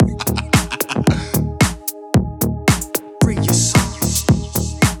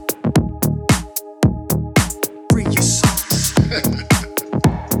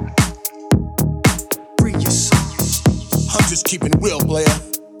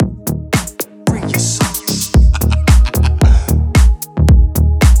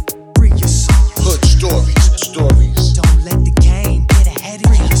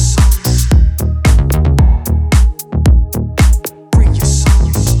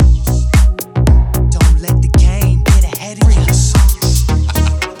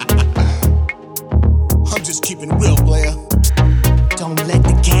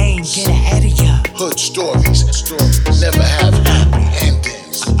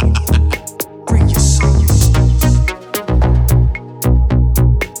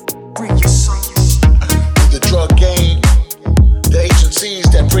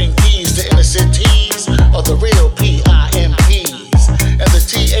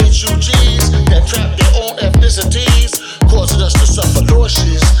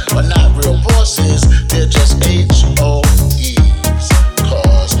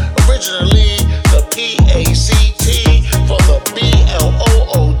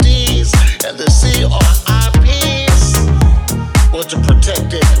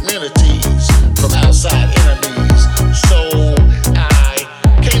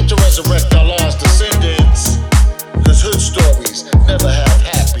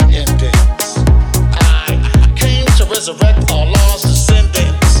resurrect our lost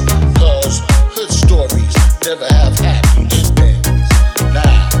descendants. Cause hood stories never have happy endings.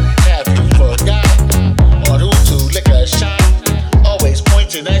 Now, have you forgot on who to lick a shot? Always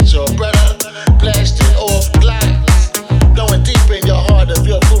pointing at your brother, blasting off glass. Going deep in your heart of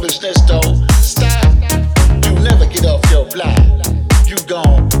your foolishness, don't stop. You never get off your block. You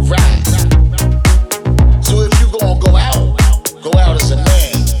gon' ride. So if you gon' go out as a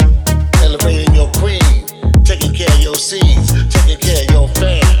man, elevating your queen, taking care of your seeds, taking care of your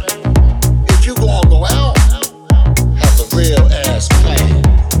fam. If you gon' go out, have a real ass plan.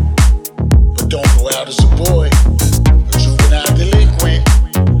 But don't go out as a boy, a juvenile delinquent,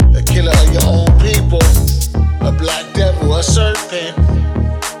 a killer of your own people, a black devil, a serpent.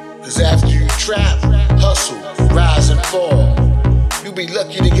 Cause after you trap, hustle, rise and fall, you be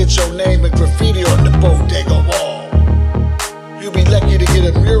lucky to get your name and graffiti on the bodega wall. You be lucky to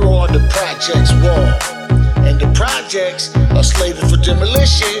get a mural on the projects wall. And the projects are slated for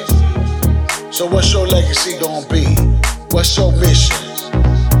demolition. So what's your legacy gonna be? What's your mission?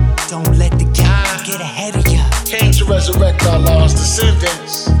 Don't let the game get ahead of ya. Came to resurrect our lost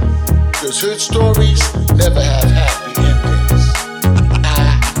descendants. Cause hood stories never have happy endings.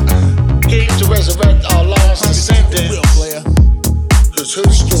 Came to resurrect our lost descendants. Cause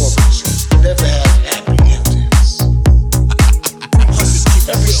hood stories never have happy endings.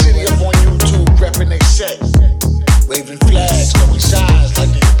 Every city up on YouTube repping they set, waving flags, throwing sides like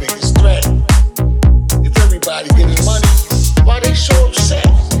they the biggest threat. If everybody getting money, why they so upset?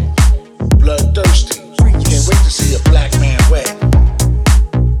 Bloodthirsty, can't wait to see a black man wet.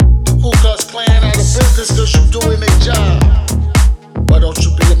 The Ku Klux Klan out of business cause you doing their job. Why don't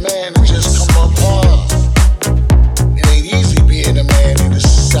you be a man and just come up hard? It ain't easy being a man in this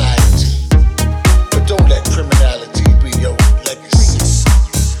society, but don't let criminality be your legacy.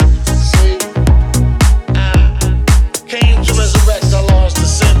 See, I came to resurrect our lost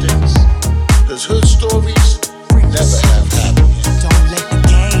descendants, cause hood stories never have happy endings. Don't let the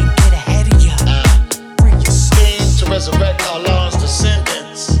game get ahead of ya. I came to resurrect our lost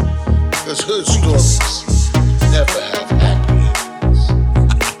descendants, cause hood stories never have happy endings.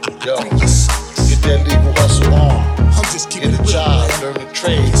 Yo, get that legal hustle on. Get a job, learn a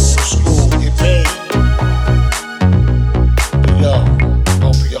trade, go to school, get paid. Yo,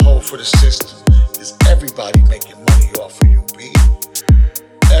 don't be a hoe for the system. Cause everybody making money off of you, B.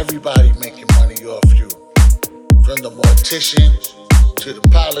 Everybody making money off you. From the morticians to the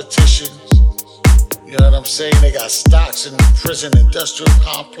politicians. You know what I'm saying? They got stocks in the prison industrial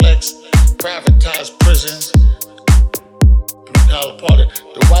complex, privatized prisons. Blue collar party.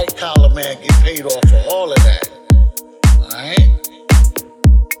 The white collar man get paid off for all of that. Alright?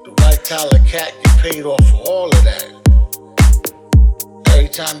 The white collar cat get paid off for all of that. Every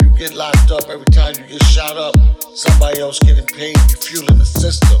time you get locked up, every time you get shot up, somebody else getting paid, you fueling the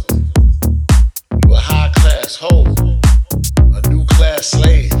system. You a high class hoe, a new class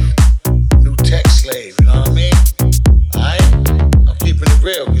slave, new tech slave, you know what I mean? Alright? I'm keeping it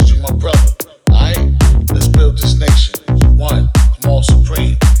real cause you my brother. Alright? Let's build this nation. One, Kamal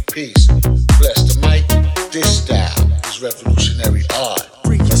Supreme, peace. Bless the mic, this style. Revolutionary art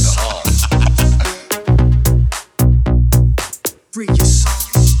from the heart. Free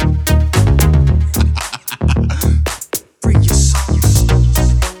yourself. Free yourself.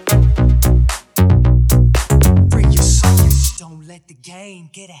 Free yourself. Don't let the game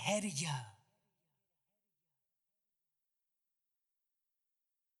get ahead of ya.